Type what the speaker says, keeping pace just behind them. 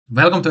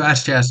Welcome to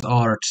SJS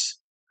Arts.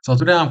 So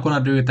today I'm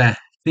gonna do the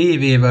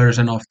TV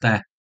version of the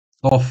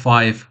top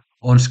 5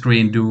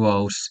 on-screen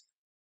duos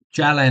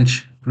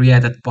challenge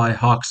created by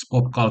Huck's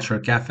Pop Culture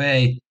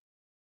Cafe.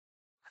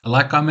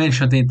 Like I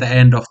mentioned in the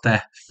end of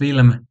the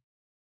film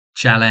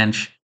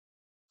challenge,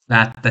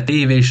 that the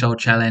TV show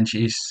challenge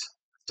is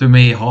to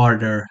me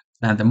harder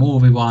than the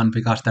movie one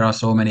because there are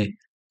so many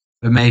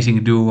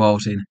amazing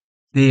duos in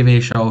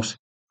TV shows.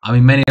 I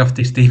mean, many of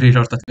these TV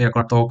shows that we are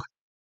gonna talk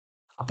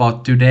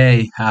about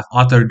today have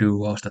other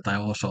duos that I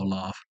also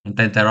love. And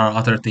then there are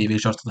other TV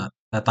shows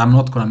that I'm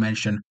not gonna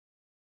mention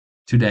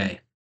today.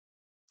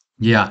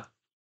 Yeah,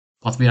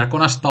 but we are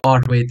gonna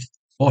start with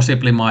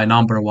possibly my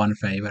number one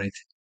favorite.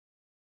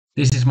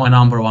 This is my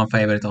number one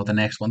favorite of the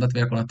next one that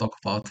we are gonna talk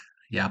about.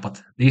 Yeah,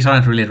 but these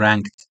aren't really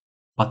ranked.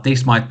 But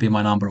this might be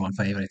my number one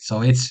favorite.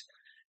 So it's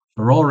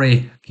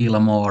Rory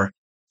Gilmore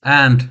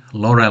and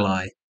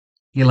Lorelai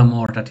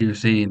Gilmore that you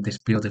see in this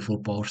beautiful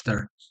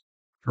poster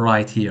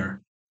right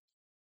here.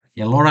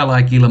 Yeah,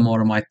 Lorelai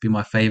Gilmore might be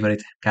my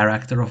favorite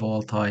character of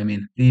all time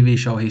in TV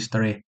show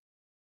history.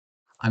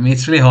 I mean,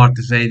 it's really hard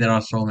to say. There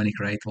are so many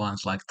great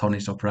ones, like Tony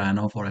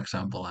Soprano, for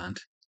example, and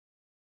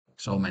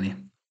so many.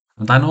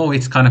 And I know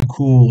it's kind of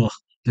cool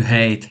to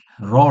hate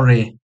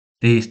Rory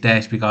these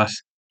days because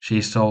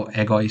she's so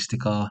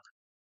egoistical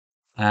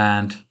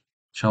and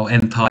so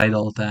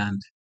entitled,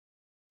 and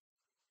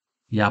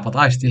yeah, but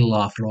I still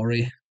love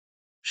Rory.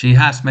 She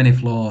has many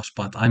flaws,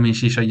 but I mean,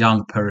 she's a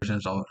young person,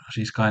 so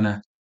she's kind of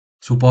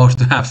supposed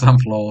to have some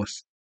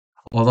flaws.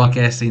 Although I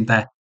guess in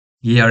the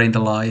year in the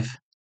life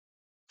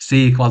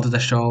sequel to the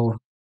show,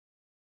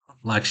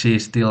 like she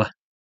still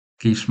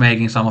keeps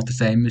making some of the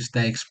same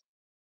mistakes.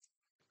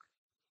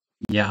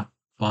 Yeah,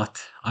 but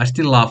I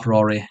still love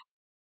Rory.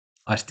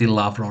 I still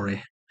love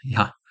Rory.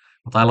 Yeah,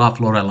 but I love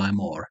Lorelai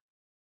more.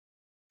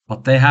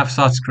 But they have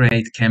such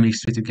great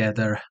chemistry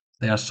together.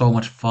 They are so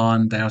much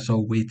fun. They are so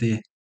witty.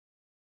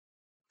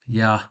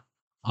 Yeah,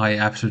 I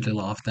absolutely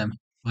love them.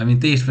 I mean,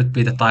 these would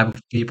be the type of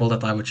people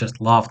that I would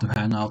just love to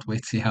hang out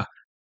with. Yeah,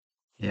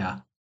 yeah,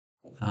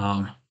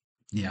 um,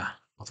 yeah.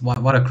 But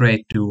what a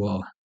great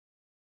duo!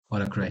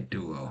 What a great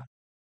duo.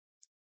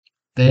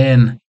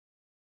 Then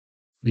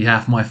we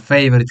have my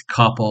favorite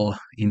couple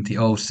in the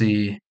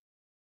OC.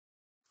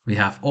 We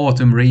have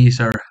Autumn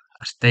Reeser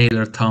as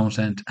Taylor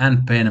Townsend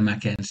and Ben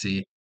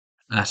McKenzie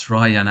as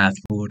Ryan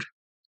Atwood.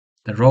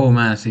 The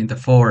romance in the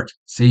fourth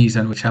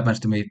season, which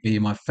happens to be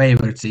my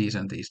favorite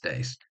season these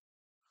days,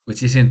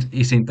 which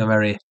isn't a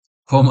very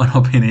common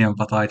opinion,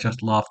 but I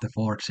just love the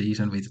fourth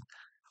season with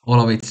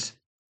all of its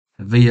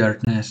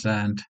weirdness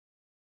and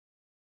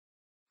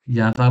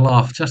yeah, and I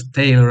love just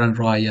Taylor and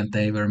Ryan.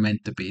 They were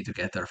meant to be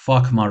together.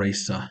 Fuck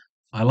Marissa.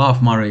 I love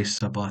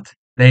Marissa, but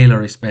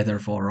Taylor is better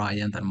for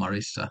Ryan than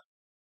Marissa.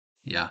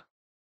 Yeah.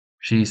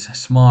 She's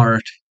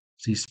smart,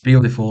 she's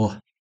beautiful,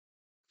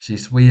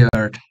 she's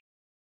weird,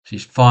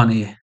 she's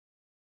funny,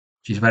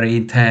 she's very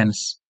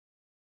intense,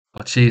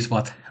 but she's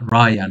what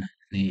Ryan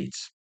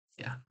needs.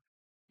 Yeah.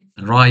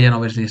 And Ryan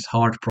obviously is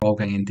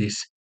heartbroken in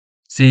this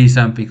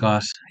season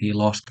because he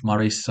lost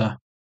Marissa,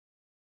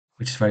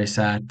 which is very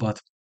sad,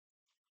 but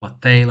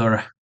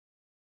Taylor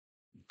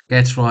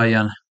gets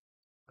Ryan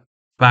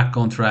back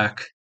on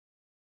track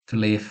to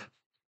live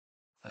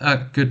a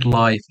good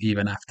life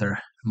even after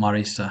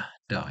Marissa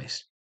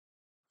dies.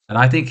 And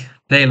I think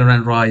Taylor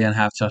and Ryan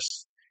have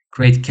just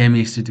great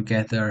chemistry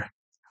together.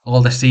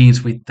 All the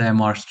scenes with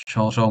them are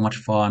so much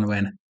fun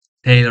when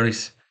Taylor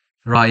is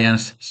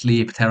Ryan's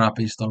sleep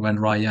therapist or when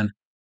Ryan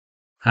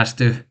has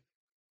to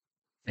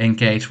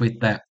engage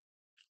with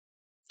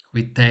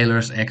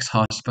Taylor's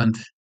ex-husband,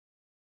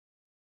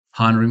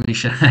 Henry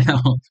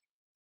Michel.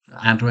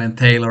 And when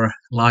Taylor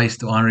lies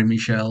to Henry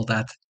Michel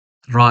that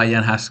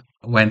Ryan has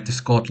went to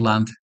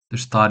Scotland to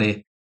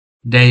study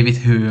David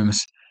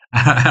Hume's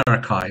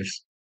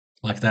archives.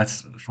 Like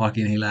that's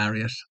fucking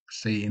hilarious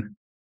scene.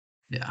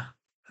 Yeah.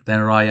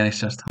 Then Ryan is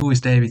just, who is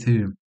David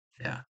Hume?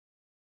 Yeah,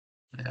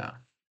 yeah.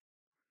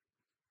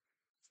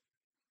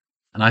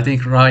 And I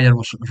think Ryan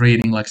was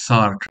reading like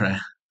Sartre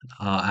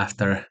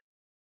after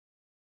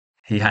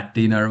he had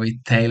dinner with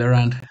Taylor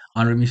and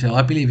Henri Michel.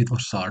 I believe it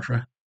was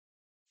Sartre.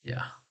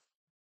 Yeah,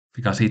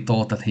 because he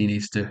thought that he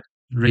needs to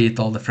read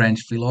all the French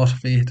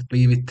philosophy to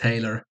be with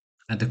Taylor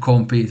and to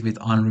compete with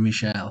Henri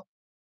Michel.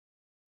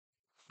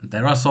 And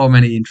there are so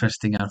many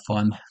interesting and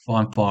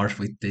fun parts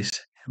with this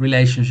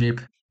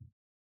relationship.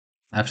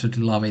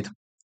 Absolutely love it.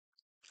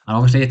 And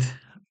obviously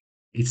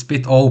it's a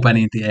bit open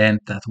in the end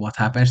that what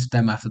happens to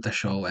them after the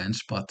show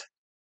ends, but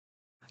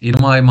in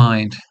my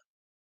mind,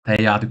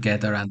 they are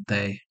together and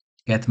they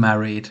get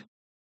married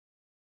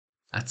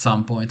at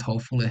some point,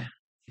 hopefully.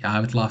 Yeah,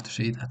 I would love to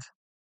see that.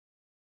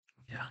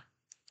 Yeah.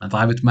 And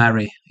I would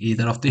marry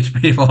either of these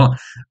people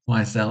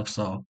myself,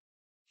 so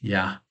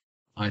yeah,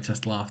 I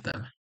just love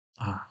them.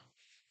 Ah,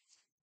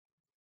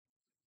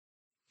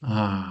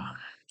 ah.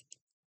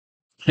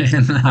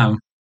 And,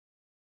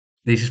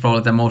 this is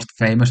probably the most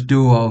famous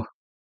duo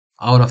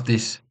out of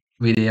this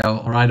video,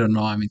 or I don't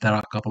know. I mean, there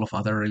are a couple of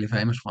other really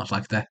famous ones,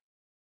 like the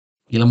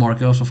Gilmore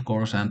Girls, of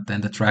course, and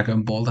then the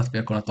Dragon Ball that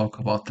we're gonna talk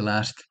about the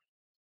last.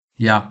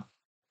 Yeah,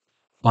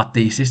 but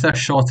this is a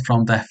shot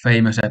from the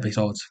famous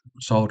episode,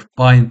 so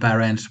Pine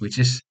Barrens, which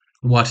is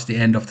towards the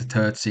end of the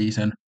third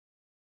season.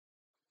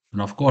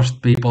 And of course,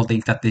 people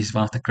think that this is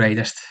one of the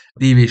greatest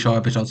TV show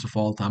episodes of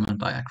all time,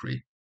 and I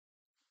agree.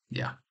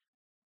 Yeah,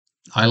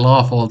 I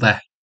love all the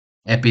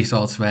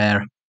episodes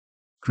where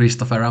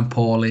Christopher and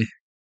Paulie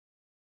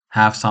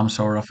have some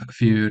sort of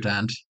feud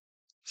and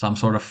some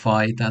sort of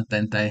fight, and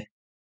then they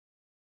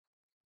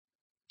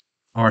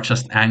are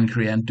just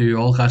angry and do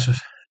all kinds of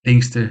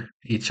things to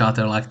each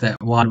other, like the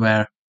one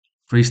where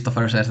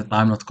Christopher says that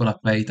I'm not gonna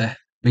pay the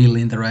bill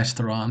in the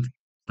restaurant.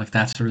 Like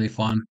that's really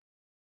fun.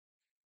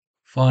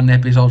 Fun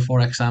episode,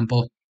 for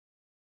example.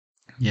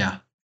 Yeah,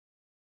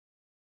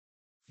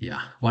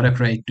 yeah. What a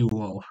great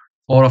duo.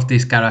 All of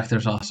these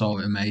characters are so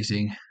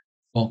amazing.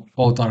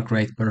 Both are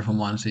great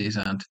performances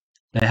and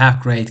they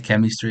have great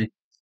chemistry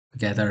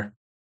together.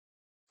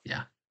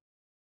 Yeah.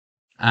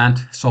 And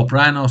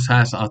Sopranos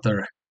has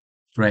other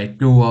great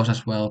duos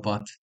as well,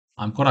 but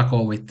I'm gonna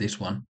go with this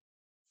one.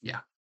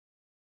 Yeah.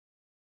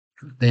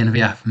 Then we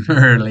have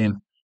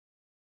Merlin.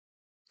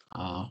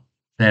 Uh,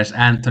 there's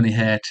Anthony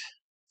Head.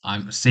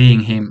 I'm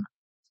seeing him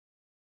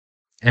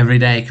every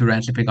day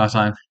currently because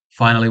I'm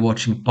finally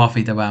watching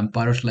Buffy the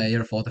Vampire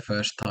Slayer for the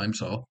first time.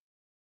 So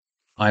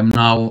I'm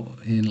now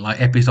in like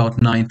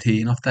episode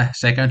 19 of the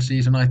second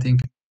season, I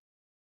think.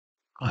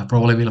 I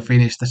probably will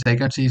finish the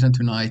second season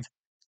tonight.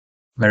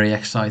 Very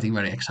exciting,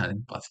 very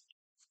exciting. But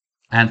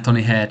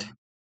Anthony Head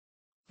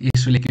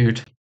is really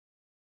good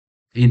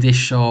in this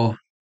show.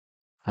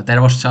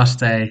 There was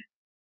just a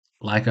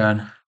like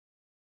an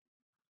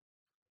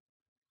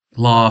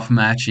love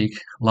magic,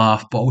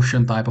 love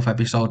potion type of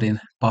episode in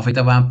Buffy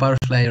the Vampire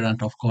Slayer,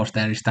 and of course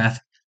there is that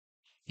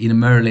in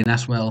Merlin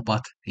as well.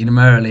 But in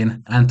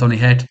Merlin, Anthony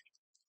Head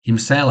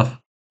himself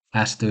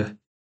has to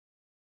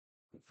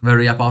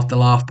worry about the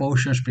love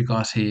potions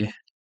because he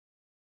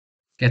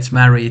gets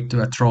married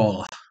to a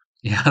troll.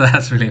 Yeah,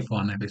 that's really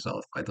fun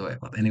episode, by the way.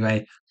 But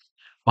anyway,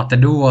 but the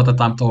duo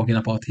that I'm talking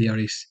about here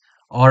is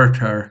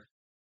Arthur,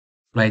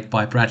 played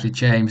by Bradley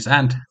James,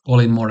 and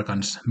Colin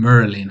Morgan's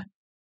Merlin.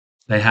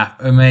 They have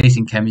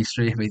amazing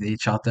chemistry with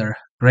each other,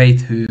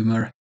 great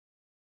humor,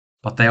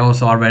 but they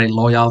also are very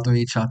loyal to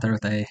each other.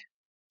 They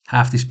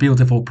have this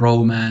beautiful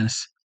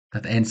bromance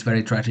that ends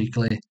very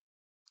tragically.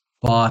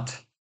 But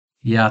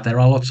yeah, there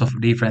are lots of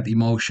different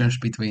emotions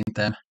between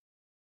them.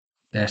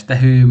 There's the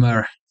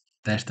humor,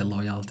 there's the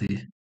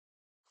loyalty,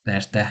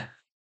 there's the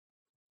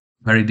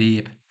very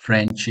deep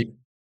friendship.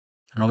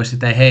 And obviously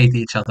they hate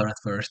each other at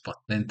first, but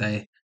then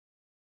they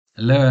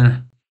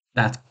learn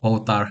that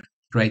both are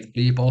great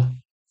people.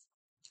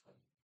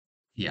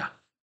 Yeah,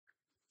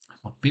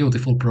 a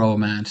beautiful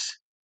bromance.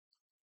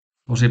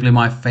 Possibly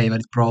my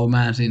favorite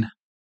bromance in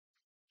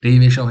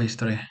TV show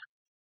history.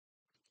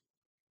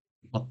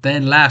 But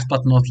then last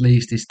but not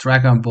least is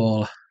Dragon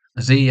Ball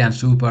Z and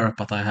Super,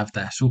 but I have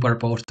the Super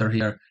poster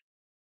here.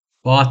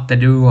 But the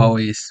duo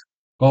is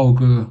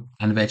Goku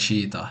and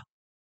Vegeta.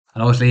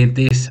 And obviously in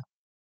this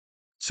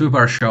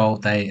Super show,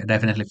 they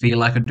definitely feel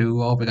like a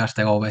duo because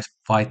they always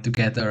fight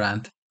together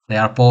and they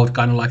are both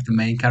kind of like the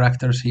main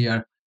characters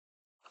here.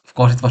 Of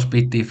course, it was a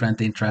bit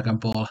different in Dragon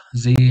Ball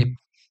Z.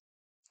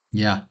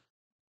 Yeah,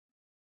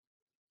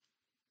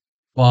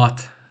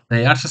 but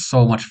they are just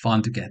so much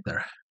fun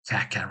together.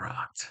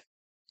 Kakarot.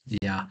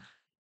 Yeah,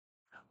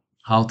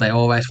 how they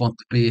always want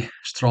to be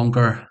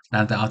stronger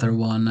than the other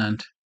one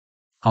and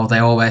how they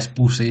always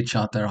push each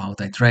other, how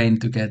they train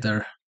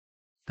together.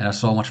 They are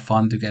so much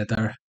fun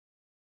together.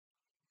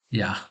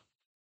 Yeah,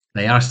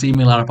 they are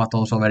similar but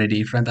also very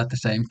different at the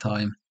same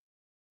time.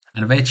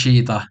 And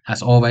Vegeta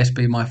has always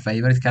been my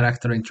favorite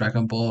character in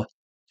Dragon Ball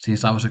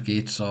since I was a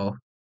kid. So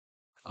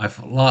I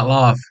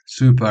love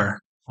Super.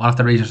 One of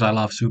the reasons I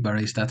love Super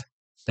is that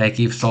they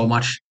give so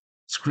much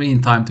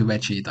screen time to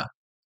Vegeta.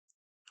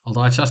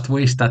 Although I just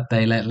wish that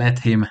they let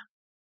him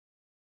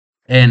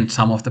end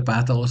some of the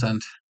battles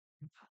and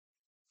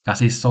because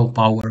he's so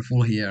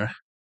powerful here.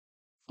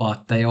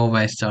 But they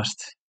always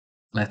just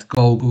let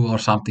Goku or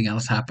something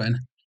else happen.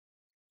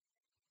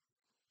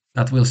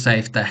 That will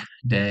save the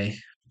day.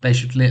 They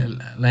should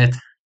let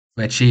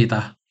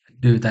Vegeta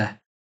do the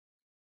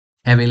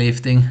heavy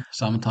lifting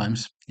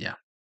sometimes. Yeah.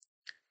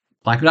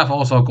 I could have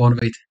also gone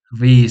with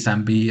Whis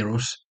and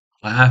Beerus.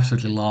 I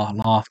absolutely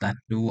love that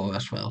duo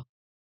as well.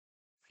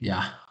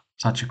 Yeah,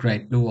 such a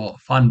great duo,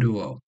 fun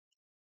duo.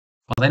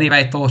 But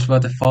anyway, those were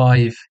the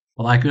five.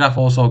 But I could have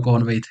also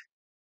gone with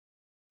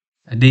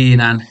Dean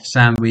and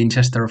Sam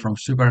Winchester from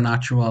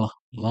Supernatural.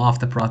 Love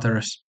the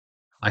brothers.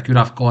 I could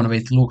have gone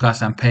with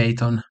Lucas and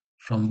Peyton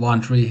from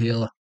One Tree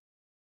Hill.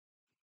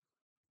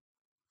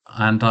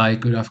 And I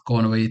could have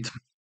gone with,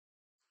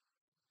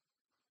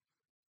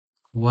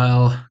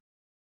 well,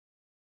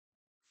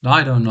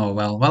 I don't know.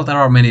 Well, there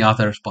are many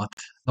others, but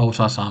those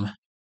are some.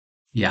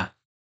 Yeah.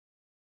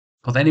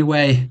 But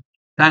anyway,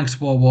 thanks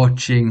for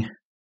watching.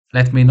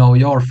 Let me know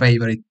your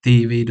favorite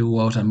TV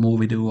duos and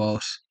movie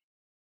duos.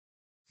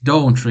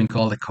 Don't drink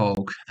all the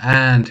coke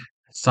and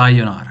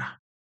sayonara.